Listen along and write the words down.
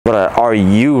But are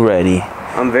you ready?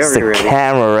 I'm very ready. Is the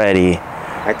camera ready?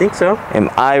 I think so. Am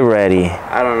I ready?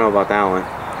 I don't know about that one.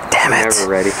 Damn it. I'm never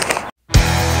ready.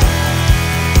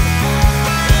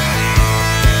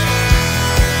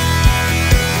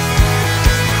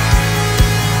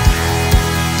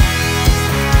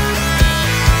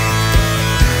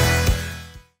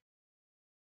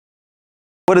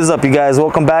 What is up, you guys?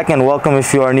 Welcome back, and welcome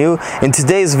if you are new. In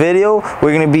today's video,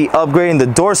 we're going to be upgrading the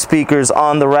door speakers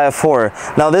on the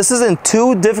Rav4. Now, this isn't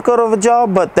too difficult of a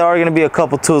job, but there are going to be a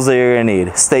couple tools that you're going to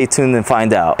need. Stay tuned and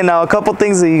find out. And now, a couple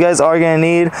things that you guys are going to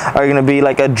need are going to be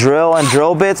like a drill and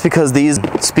drill bits, because these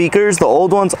speakers, the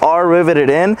old ones, are riveted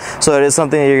in, so it is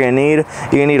something that you're going to need.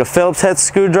 You're going to need a Phillips head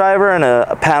screwdriver and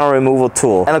a panel removal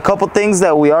tool. And a couple things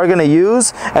that we are going to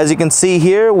use, as you can see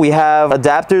here, we have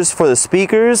adapters for the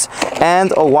speakers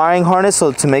and a wiring harness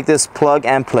so to make this plug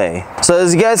and play. So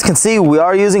as you guys can see, we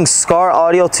are using Skar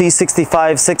Audio T65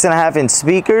 6.5-inch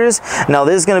speakers. Now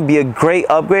this is going to be a great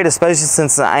upgrade, especially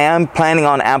since I am planning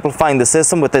on amplifying the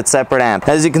system with its separate amp.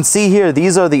 As you can see here,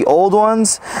 these are the old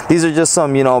ones. These are just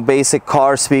some, you know, basic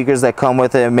car speakers that come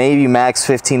with it, maybe max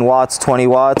 15 watts, 20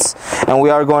 watts. And we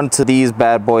are going to these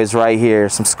bad boys right here,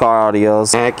 some Skar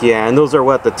Audios. Heck yeah, and those are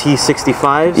what, the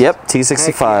T65s? Yep,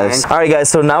 T65s. All right guys,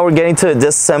 so now we're getting to the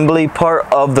disassembly part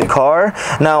of the car.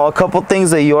 Now a couple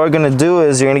things that you are going to do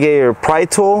is you're going to get your pry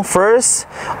tool first,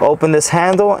 open this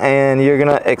handle, and you're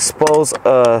going to expose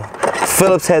a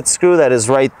Phillips head screw that is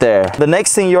right there. The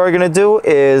next thing you are going to do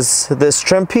is this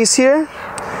trim piece here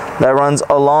that runs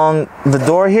along the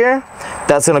door here.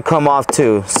 That's going to come off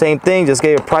too. Same thing, just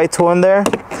get your pry tool in there.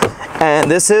 And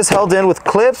this is held in with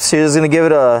clips. You're just going to give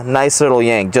it a nice little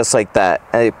yank just like that,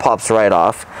 and it pops right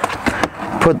off.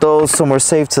 Put those somewhere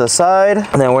safe to the side,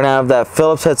 and then we're gonna have that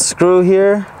Phillips head screw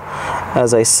here,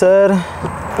 as I said.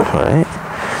 All right,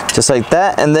 just like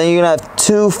that. And then you're gonna have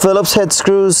two Phillips head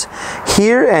screws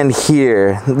here and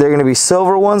here. They're gonna be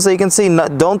silver ones that you can see.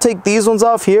 Don't take these ones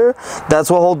off here.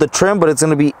 That's what hold the trim, but it's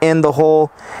gonna be in the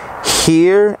hole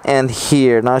here and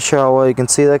here. Not sure how well you can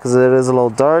see that because it is a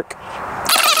little dark.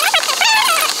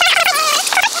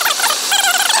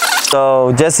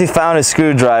 So Jesse found a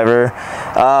screwdriver.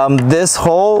 This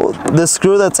hole, the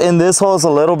screw that's in this hole is a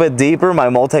little bit deeper. My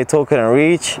multi-tool couldn't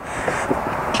reach,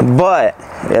 but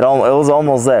it was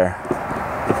almost there.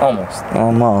 Almost.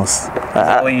 Is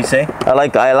that what you say? I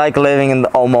like living in the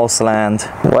almost land.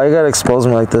 Why you gotta expose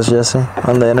me like this, Jesse,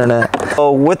 on the internet?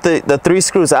 So with the three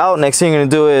screws out, next thing you're gonna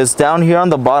do is down here on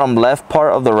the bottom left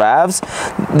part of the Ravs,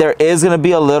 there is gonna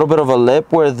be a little bit of a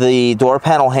lip where the door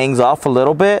panel hangs off a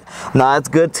little bit. Now it's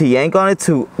good to yank on it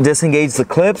to disengage the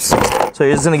clips. So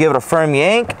you're just gonna give it a firm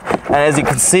yank, and as you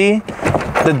can see,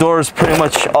 the door is pretty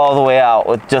much all the way out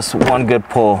with just one good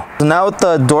pull. So now with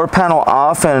the door panel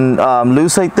off and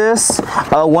loose like this,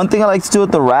 one thing I like to do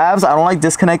with the Ravs, I don't like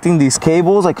disconnecting these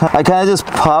cables. I kind of just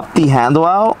pop the handle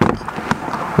out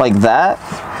like that,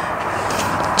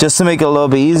 just to make it a little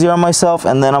bit easier on myself.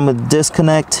 And then I'm gonna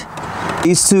disconnect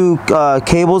these two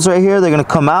cables right here. They're gonna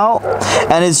come out,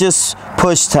 and it's just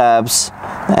push tabs,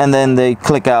 and then they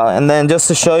click out. And then just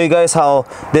to show you guys how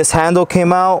this handle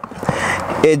came out,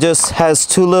 it just has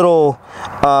two little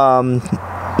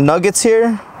nuggets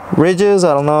here, ridges,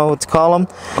 I don't know what to call them,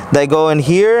 that go in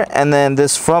here, and then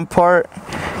this front part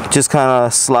just kind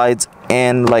of slides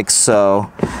in like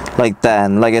so, like that.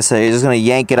 And like I said, you're just gonna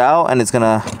yank it out, and it's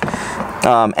gonna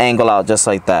angle out just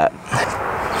like that.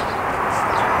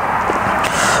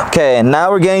 Okay, and now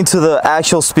we're getting to the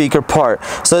actual speaker part.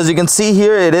 So as you can see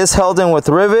here, it is held in with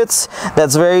rivets.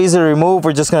 That's very easy to remove.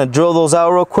 We're just gonna drill those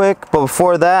out real quick. But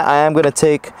before that, I am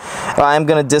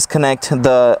gonna disconnect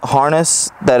the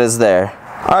harness that is there.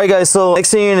 All right guys, so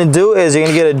next thing you're gonna do is you're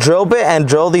gonna get a drill bit and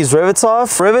drill these rivets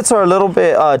off. Rivets are a little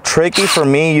bit tricky for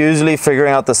me, usually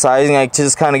figuring out the sizing. I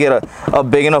just kind of get a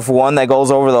big enough one that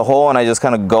goes over the hole, and I just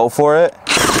kind of go for it.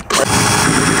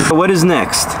 What is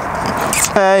next?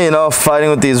 You know, fighting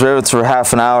with these rivets for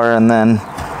half an hour and then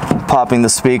popping the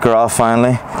speaker off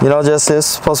finally. You know, just it's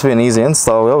supposed to be an easy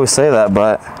install. We always say that,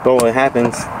 but what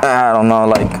happens? I don't know,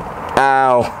 like,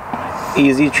 ow.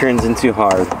 Easy turns into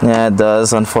hard. Yeah, it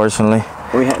does, unfortunately.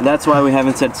 That's why we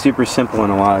haven't said super simple in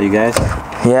a while, you guys.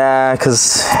 Yeah,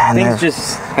 because things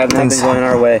just have not been going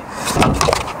our way.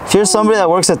 If you're somebody that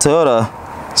works at Toyota,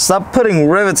 Stop putting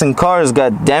rivets in cars,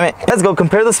 god damn it. Let's go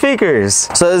compare the speakers.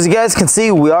 So as you guys can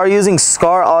see, we are using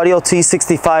Skar Audio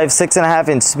T65 6.5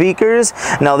 inch speakers.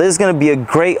 Now this is going to be a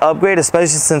great upgrade, especially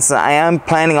since I am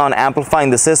planning on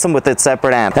amplifying the system with its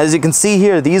separate amp. As you can see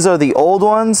here, these are the old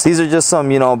ones. These are just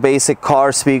some, you know, basic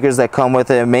car speakers that come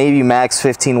with it, maybe max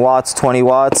 15 watts, 20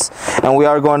 watts. And we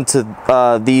are going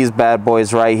to these bad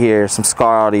boys right here, some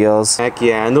Skar Audios. Heck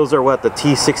yeah, and those are what, the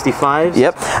T65s?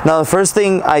 Yep. Now the first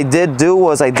thing I did do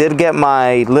was I did get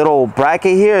my little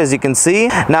bracket here, as you can see.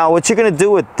 Now what you're gonna do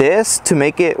with this to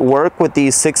make it work with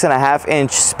these 6.5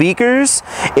 inch speakers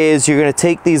is you're gonna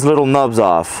take these little nubs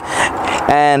off,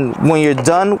 and when you're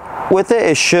done with it,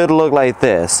 it should look like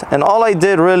this. And all I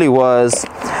did really was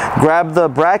grab the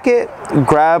bracket,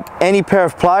 grab any pair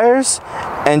of pliers,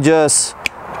 and just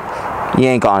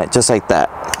yank on it just like that.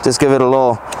 Just give it a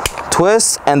little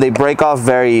twist and they break off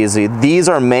very easy. These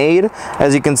are made,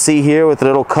 as you can see here, with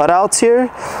little cutouts here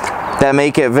that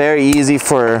make it very easy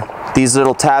for these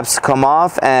little tabs to come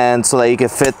off, and so that you can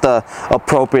fit the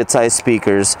appropriate size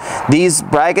speakers. These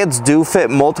brackets do fit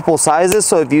multiple sizes,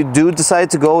 so if you do decide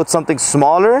to go with something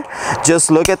smaller,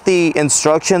 just look at the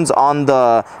instructions on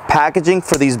the packaging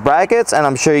for these brackets and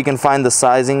I'm sure you can find the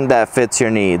sizing that fits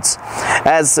your needs.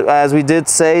 As we did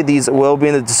say, these will be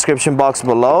in the description box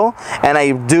below, and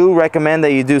I do recommend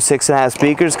that you do 6.5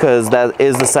 speakers because that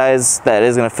is the size that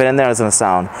is going to fit in there and it's going to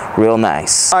sound real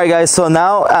nice. Alright guys, so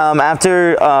now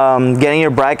after getting your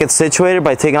brackets situated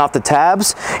by taking off the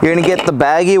tabs, you're going to get the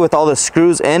baggie with all the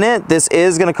screws in it. This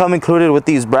is going to come included with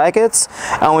these brackets,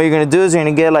 and what you're going to do is you're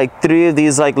going to get like 3 of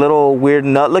these like little weird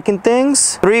nut looking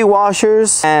things, 3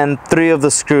 washers, and 3 of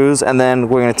the screws, and then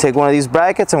we're going to take one of these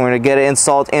brackets and we're going to get it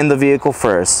installed in the vehicle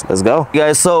first. Let's go. You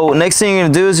guys, so next thing you're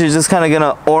going to do is you're just kind of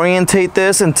going to orientate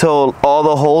this until all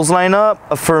the holes line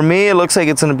up. For me, it looks like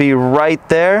it's going to be right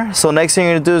there. So next thing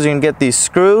you're going to do is you're going to get these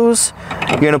screws,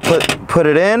 you're going to put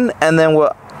it in, and then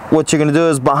what you're going to do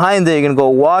is behind it, you're going to go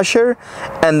washer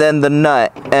and then the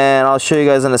nut, and I'll show you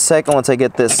guys in a second once I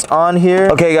get this on here.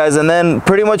 Okay guys, and then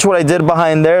pretty much what I did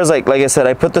behind there is like I said,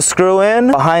 I put the screw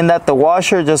in, behind that the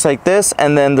washer just like this,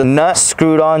 and then the nut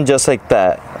screwed on just like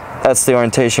that. That's the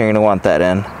orientation you're going to want that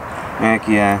in. Heck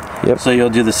yeah. Yep. So you'll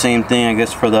do the same thing, I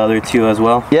guess, for the other 2 as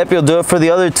well? Yep, you'll do it for the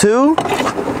other 2.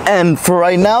 And for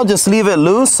right now, just leave it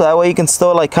loose, so that way you can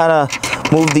still like kind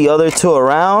of move the other 2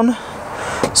 around.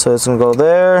 So it's gonna go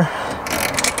there,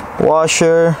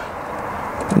 washer,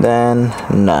 then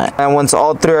nut. And once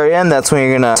all 3 are in, that's when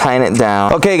you're gonna tighten it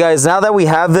down. Okay guys, now that we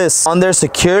have this on there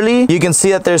securely, you can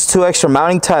see that there's 2 extra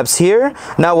mounting tabs here.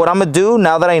 Now what I'm gonna do,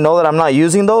 now that I know that I'm not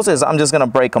using those, is I'm just gonna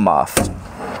break them off.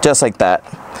 Just like that.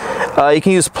 You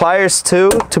can use pliers too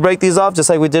to break these off, just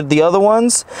like we did the other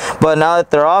ones, but now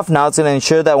that they're off, now it's going to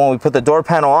ensure that when we put the door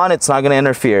panel on, it's not going to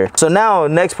interfere. So now,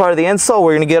 next part of the install,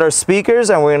 we're going to get our speakers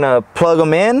and we're going to plug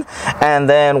them in, and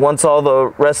then once all the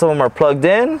rest of them are plugged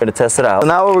in, we're going to test it out. So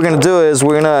now what we're going to do is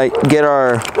we're going to get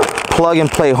our plug and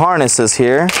play harnesses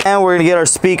here, and we're going to get our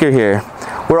speaker here.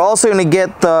 We're also going to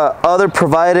get the other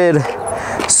provided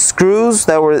screws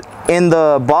that were in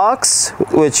the box,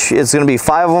 which is going to be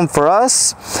 5 of them for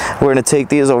us. We're going to take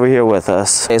these over here with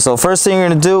us. Okay, so first thing you're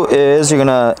going to do is you're going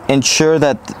to ensure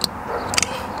that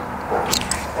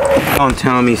Don't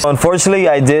tell me. Unfortunately,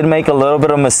 I did make a little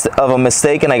bit of a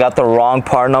mistake and I got the wrong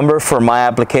part number for my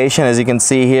application, as you can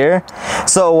see here.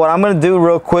 So what I'm going to do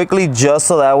real quickly, just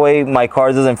so that way my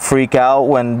car doesn't freak out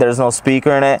when there's no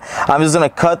speaker in it, I'm just going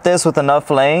to cut this with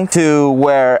enough length to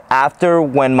where after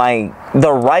when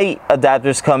the right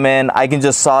adapters come in, I can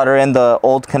just solder in the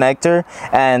old connector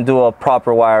and do a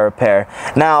proper wire repair.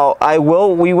 Now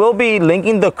we will be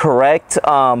linking the correct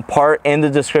part in the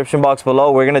description box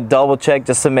below. We're going to double check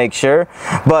just to make sure,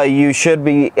 but you should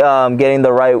be getting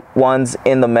the right ones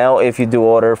in the mail if you do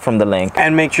order from the link.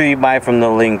 And make sure you buy from the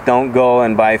link. Don't go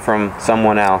and buy from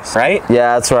someone else, right?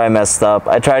 Yeah, that's where I messed up.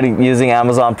 I tried using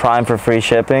Amazon Prime for free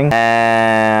shipping,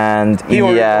 and you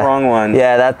ordered the wrong one.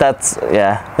 Yeah, that's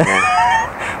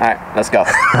All right, let's go.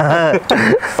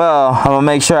 Well, I'm gonna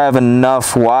make sure I have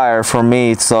enough wire for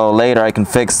me so later I can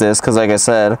fix this, because like I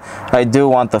said, I do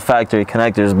want the factory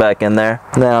connectors back in there.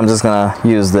 Then I'm just gonna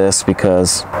use this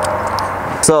because...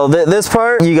 So this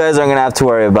part, you guys aren't gonna have to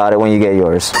worry about it when you get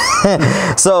yours.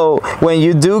 So when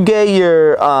you do get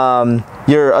your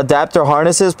adapter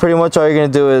harnesses, pretty much all you're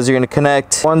gonna do is you're gonna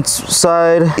connect one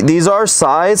side. These are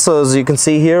sides, so as you can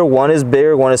see here, one is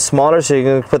bigger, one is smaller, so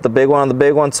you're gonna put the big one on the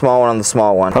big one, small one on the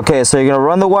small one. Okay, so you're gonna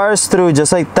run the wires through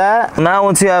just like that. Now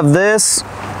once you have this,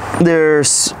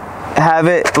 have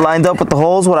it lined up with the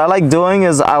holes. What I like doing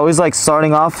is I always like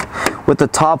starting off with the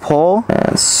top hole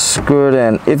and screw it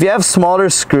in. If you have smaller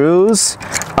screws,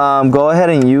 go ahead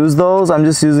and use those. I'm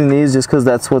just using these just because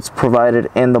that's what's provided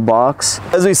in the box.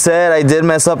 As we said, I did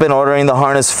mess up in ordering the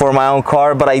harness for my own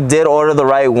car, but I did order the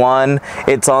right one.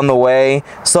 It's on the way.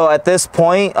 So at this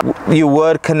point, you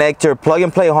would connect your plug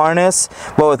and play harness,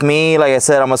 but with me, like I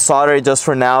said, I'm gonna solder it just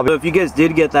for now. So if you guys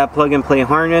did get that plug and play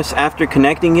harness, after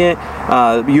connecting it,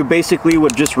 you basically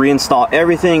would just reinstall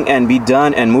everything and be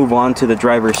done and move on to the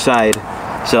driver's side.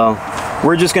 So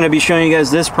we're just going to be showing you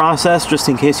guys this process just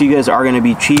in case you guys are going to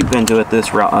be cheap and do it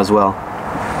this route as well.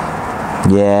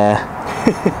 Yeah.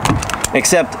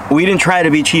 Except we didn't try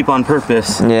to be cheap on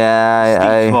purpose.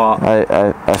 Yeah,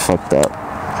 I fucked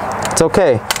up. It's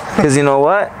okay, because you know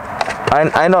what?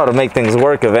 I know how to make things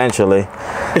work eventually.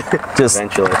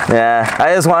 Eventually. Yeah,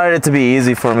 I just wanted it to be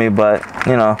easy for me, but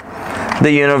you know,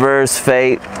 the universe,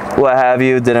 fate, what have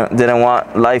you, didn't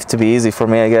want life to be easy for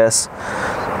me, I guess.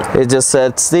 It just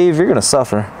said, Steve, you're gonna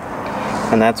suffer.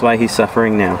 And that's why he's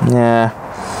suffering now. Yeah.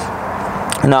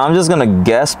 No, I'm just gonna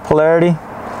guess polarity.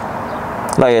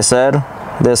 Like I said,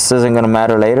 this isn't gonna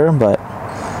matter later, but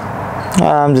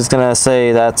I'm just gonna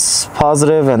say that's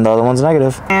positive and the other one's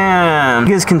negative. And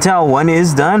you guys can tell one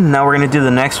is done. Now we're gonna do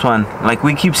the next one. Like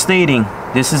we keep stating,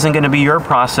 this isn't gonna be your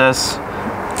process,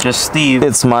 just Steve.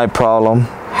 It's my problem.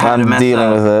 I'm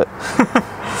dealing with it.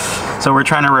 So we're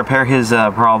trying to repair his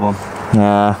problem.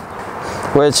 Yeah,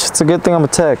 which it's a good thing I'm a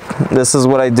tech. This is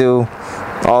what I do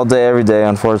all day, every day,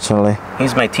 unfortunately.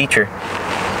 He's my teacher.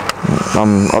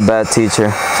 I'm a bad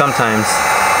teacher. Sometimes.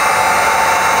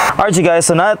 Alright, you guys,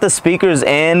 so now that the speaker's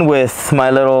in with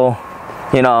my little,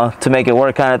 you know, to make it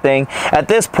work kind of thing, at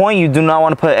this point you do not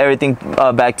want to put everything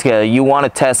back together. You want to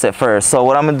test it first. So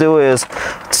what I'm going to do is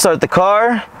start the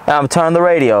car, and I'm turning the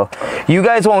radio. You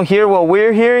guys won't hear what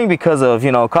we're hearing because of,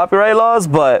 you know, copyright laws,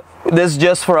 but this is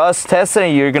just for us testing,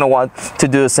 and you're going to want to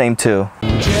do the same too.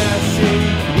 JesseRizo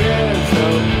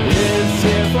is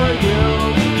here for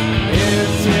you.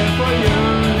 It's here for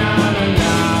you now.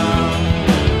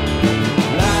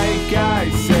 Like I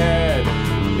said,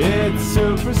 it's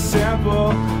super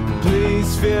simple.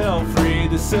 Please feel free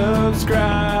to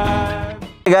subscribe.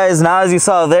 Hey guys, now as you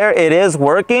saw there, it is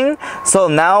working. So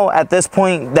now at this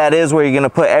point, that is where you're gonna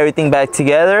put everything back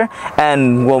together,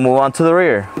 and we'll move on to the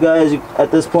rear. You guys, at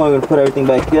this point, we're gonna put everything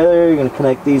back together. You're gonna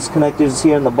connect these connectors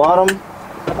here in the bottom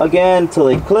again till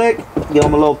they click. Give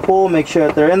them a little pull, make sure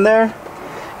that they're in there.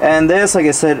 And this, like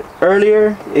I said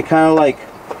earlier, it kind of like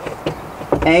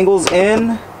angles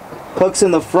in, hooks in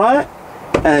the front,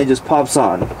 and it just pops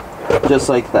on, just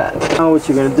like that. Now what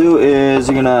you're gonna do is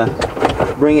you're gonna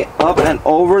bring it up and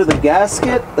over the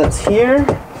gasket that's here,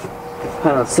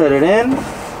 kind of set it in.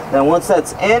 Then once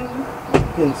that's in, you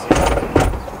can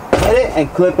hit it and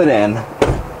clip it in.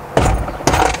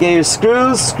 Get your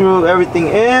screws, screw everything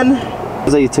in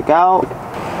that you took out.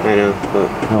 I know, but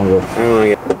I don't want to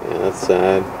get, yeah, that's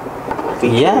sad.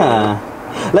 Yeah.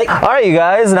 Like, all right, you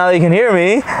guys, now that you can hear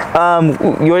me,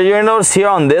 you're gonna notice here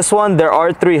on this one, there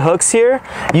are 3 hooks here.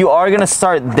 You are gonna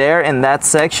start there in that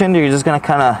section. You're just gonna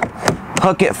kind of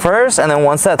hook it first, and then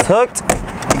once that's hooked,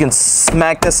 you can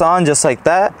smack this on just like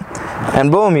that,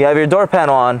 and boom, you have your door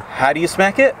panel on. How do you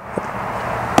smack it?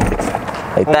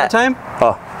 Like One that. more time?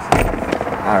 Oh.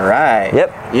 All right.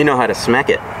 Yep. You know how to smack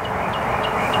it.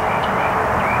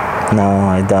 No,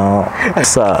 I don't.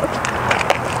 What's up?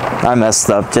 I messed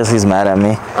up. Jesse's mad at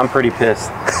me. I'm pretty pissed.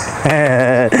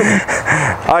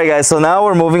 Alright guys, so now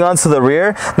we're moving on to the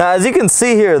rear. Now as you can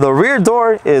see here, the rear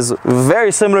door is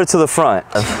very similar to the front.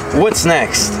 What's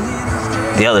next?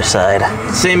 The other side.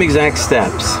 Same exact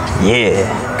steps.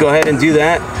 Yeah. Go ahead and do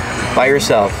that by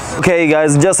yourself. Okay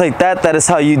guys, just like that, that is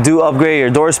how you do upgrade your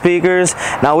door speakers.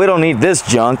 Now we don't need this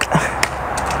junk.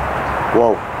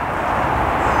 Whoa.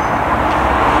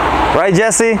 Right,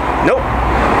 Jesse? Nope.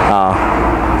 Oh.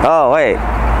 Oh, wait.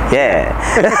 Yeah.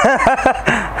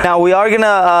 Now we are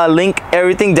gonna link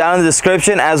everything down in the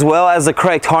description, as well as the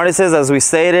correct harnesses, as we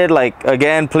stated. Like,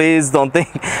 again, please don't think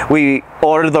we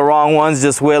ordered the wrong ones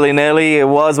just willy-nilly. It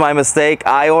was my mistake.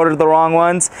 I ordered the wrong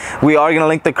ones. We are gonna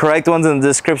link the correct ones in the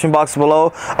description box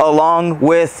below, along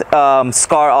with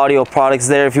Skar audio products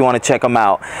there if you want to check them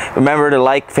out. Remember to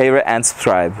like, favorite, and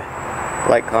subscribe.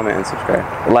 Like, comment, and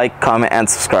subscribe. Like, comment, and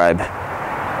subscribe.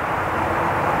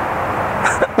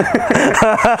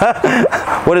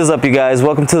 What is up, you guys?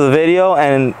 Welcome to the video,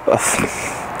 and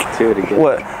Do it again.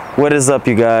 what is up,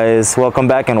 you guys? Welcome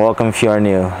back, and welcome if you are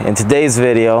new. In today's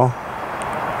video,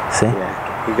 see?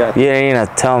 Yeah, you got. You ain't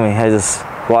gonna tell me. I just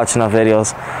watch enough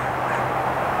videos.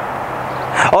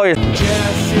 Oh, you're. JesseRizo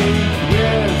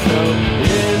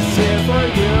is here for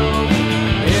you.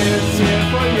 It's here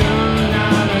for you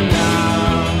now.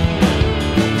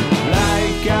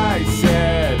 Like I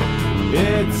said,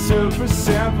 it's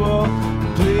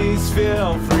Please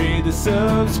feel free to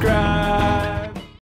subscribe.